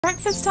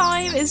breakfast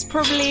time is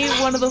probably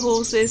one of the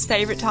horses'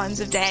 favourite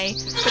times of day,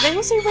 but they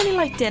also really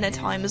like dinner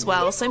time as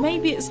well, so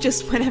maybe it's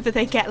just whenever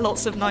they get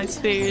lots of nice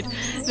food.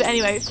 But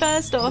anyway,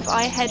 first off,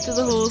 I head to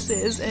the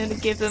horses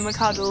and give them a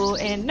cuddle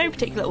in no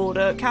particular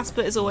order. Casper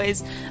is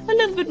always a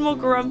little bit more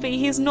grumpy.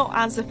 He's not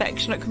as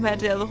affectionate compared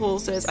to the other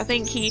horses. I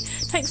think he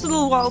takes a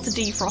little while to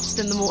defrost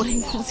in the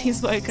morning once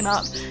he's woken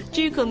up.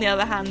 Duke, on the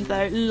other hand,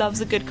 though, loves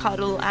a good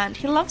cuddle, and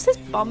he loves his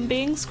bum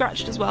being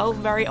scratched as well.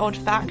 Very odd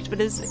fact, but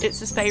it's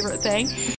his favourite thing.